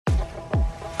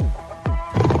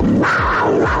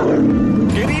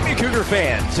Good evening, Cougar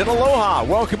fans, and aloha.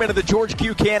 Welcome into the George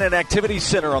Q. Cannon Activity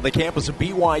Center on the campus of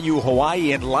BYU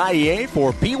Hawaii in Laie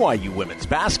for BYU women's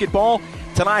basketball.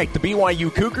 Tonight, the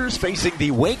BYU Cougars facing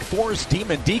the Wake Forest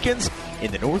Demon Deacons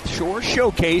in the North Shore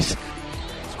Showcase.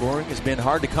 Scoring has been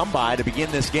hard to come by to begin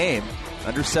this game.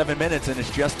 Under 7 minutes, and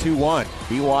it's just 2-1.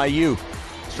 BYU.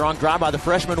 Strong drive by the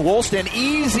freshman Woolston.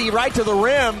 Easy right to the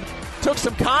rim. Took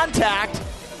some contact.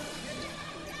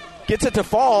 Gets it to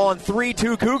fall, and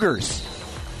 3-2 Cougars.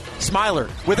 Smiler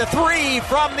with a three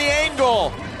from the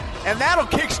angle. And that'll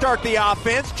kickstart the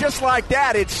offense just like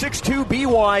that. It's 6-2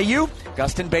 BYU.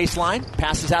 Gustin baseline.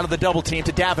 Passes out of the double team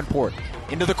to Davenport.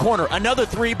 Into the corner. Another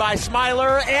three by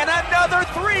Smiler. And another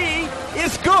three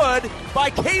is good by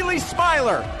Kaylee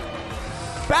Smiler.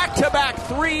 Back-to-back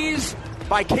threes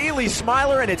by Kaylee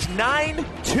Smiler. And it's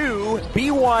 9-2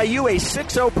 BYU. A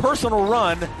 6-0 personal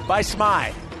run by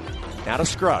Smy. Now to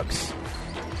Scruggs.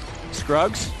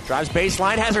 Scruggs drives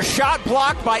baseline, has her shot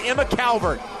blocked by Emma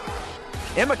Calvert.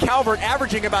 Emma Calvert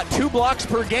averaging about 2 blocks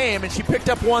per game, and she picked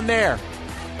up one there.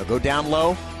 They'll go down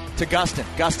low to Gustin.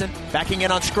 Gustin backing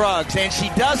in on Scruggs, and she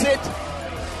does it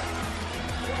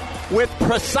with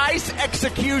precise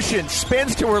execution.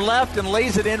 Spins to her left and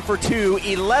lays it in for two.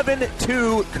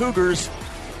 11-2 Cougars.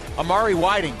 Amari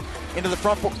Whiting into the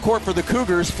front court for the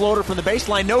Cougars. Floater from the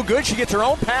baseline, no good. She gets her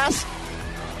own pass.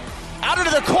 Out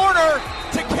into the corner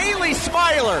to Kaylee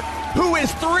Smiler, who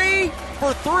is 3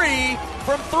 for 3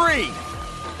 from 3.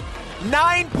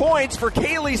 9 points for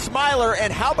Kaylee Smiler,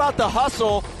 and how about the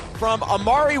hustle from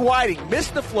Amari Whiting?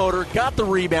 Missed the floater, got the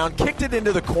rebound, kicked it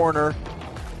into the corner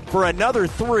for another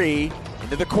 3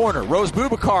 into the corner. Rose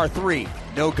Bubakar 3,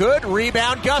 no good.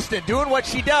 Rebound, Gustin doing what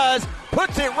she does,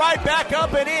 puts it right back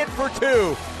up and in for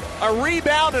 2. A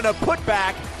rebound and a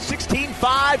putback,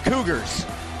 16-5 Cougars.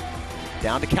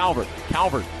 Down to Calvert.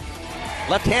 Calvert.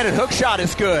 Left-handed hook shot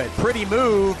is good. Pretty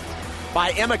move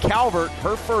by Emma Calvert,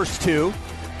 her first 2.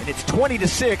 And it's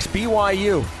 20-6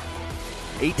 BYU.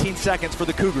 18 seconds for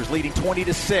the Cougars, leading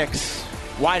 20-6.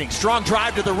 Whiting, strong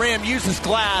drive to the rim, uses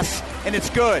glass, and it's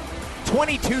good.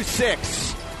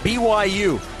 22-6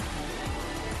 BYU.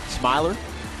 Smiler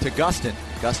to Gustin.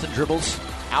 Gustin dribbles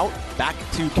out, back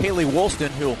to Kaylee Woolston,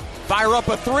 who'll fire up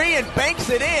a 3 and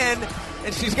banks it in.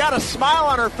 And she's got a smile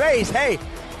on her face. Hey,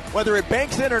 whether it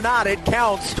banks in or not, it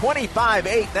counts.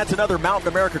 25-8. That's another Mountain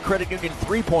America Credit Union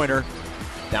three-pointer.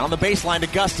 Down the baseline to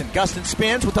Gustin. Gustin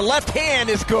spins with the left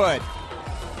hand is good.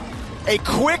 A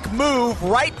quick move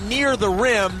right near the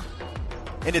rim.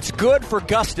 And it's good for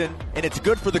Gustin, and it's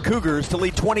good for the Cougars to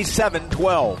lead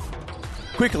 27-12.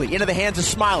 Quickly into the hands of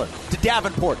Smiler to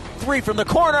Davenport. 3 from the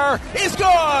corner is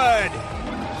good.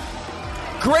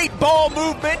 Great ball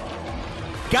movement.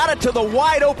 Got it to the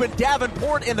wide-open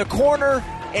Davenport in the corner,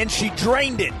 and she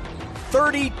drained it.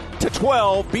 30-12,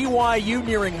 BYU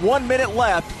nearing 1 minute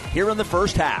left here in the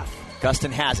first half.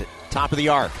 Gustin has it, top of the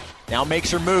arc. Now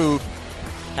makes her move.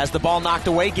 Has the ball knocked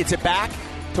away, gets it back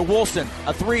to Woolston.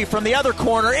 A 3 from the other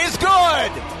corner is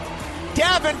good!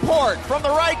 Davenport from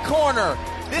the right corner.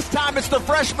 This time it's the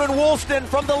freshman Woolston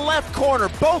from the left corner.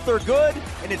 Both are good,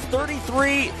 and it's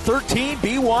 33-13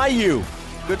 BYU.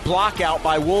 Good block out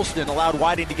by Woolston, allowed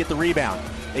Whiting to get the rebound.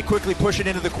 They quickly push it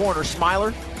into the corner.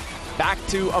 Smiler back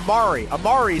to Amari.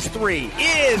 Amari's 3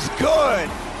 is good.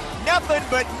 Nothing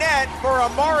but net for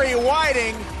Amari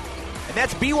Whiting. And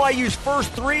that's BYU's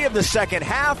first 3 of the second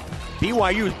half.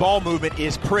 BYU's ball movement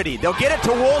is pretty. They'll get it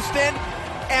to Woolston,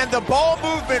 and the ball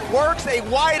movement works. A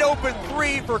wide open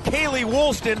 3 for Kaylee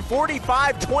Woolston,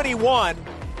 45-21.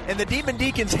 And the Demon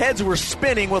Deacons' heads were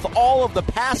spinning with all of the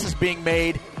passes being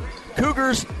made.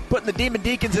 Cougars putting the Demon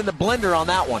Deacons in the blender on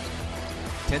that one.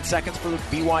 10 seconds for the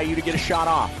BYU to get a shot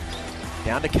off.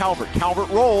 Down to Calvert. Calvert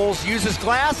rolls, uses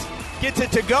glass, gets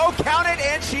it to go, count it,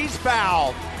 and she's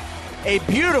fouled. A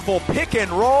beautiful pick and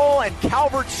roll, and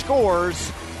Calvert scores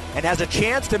and has a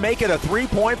chance to make it a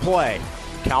 3-point play.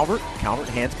 Calvert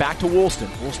hands back to Woolston.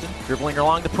 Woolston dribbling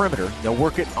along the perimeter. They'll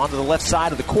work it onto the left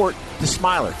side of the court to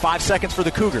Smiler. 5 seconds for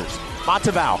the Cougars.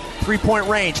 Matavao, 3-point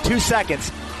range, 2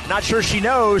 seconds. Not sure she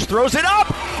knows. Throws it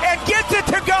up and gets it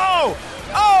to go.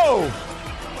 Oh!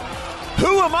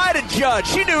 Who am I to judge?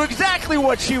 She knew exactly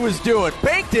what she was doing.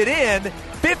 Banked it in.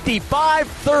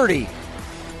 55-30.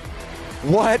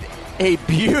 What a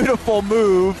beautiful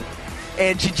move.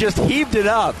 And she just heaved it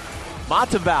up.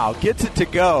 Matavao gets it to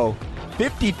go.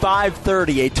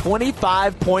 55-30. A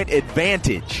 25-point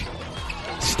advantage.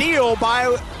 Steal by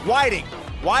Whiting.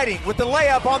 Whiting with the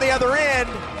layup on the other end.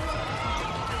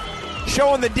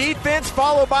 Showing the defense,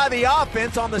 followed by the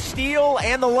offense on the steal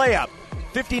and the layup.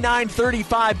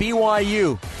 59-35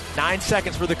 BYU. 9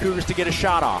 seconds for the Cougars to get a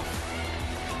shot off.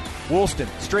 Woolston,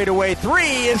 straight away,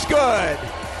 three is good.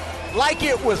 Like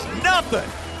it was nothing.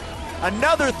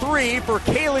 Another three for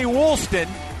Kaylee Woolston.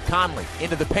 Conley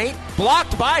into the paint,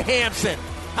 blocked by Hampson.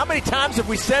 How many times have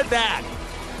we said that?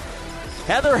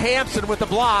 Heather Hampson with the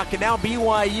block, and now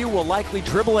BYU will likely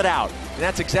dribble it out. And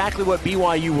that's exactly what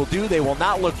BYU will do. They will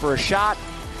not look for a shot.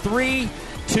 3,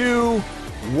 2,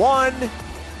 1,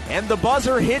 and the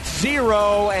buzzer hits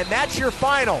 0, and that's your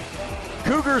final.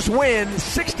 Cougars win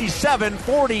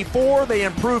 67-44. They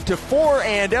improve to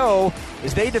 4-0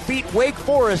 as they defeat Wake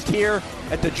Forest here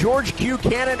at the George Q.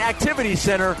 Cannon Activity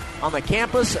Center on the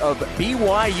campus of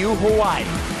BYU Hawaii.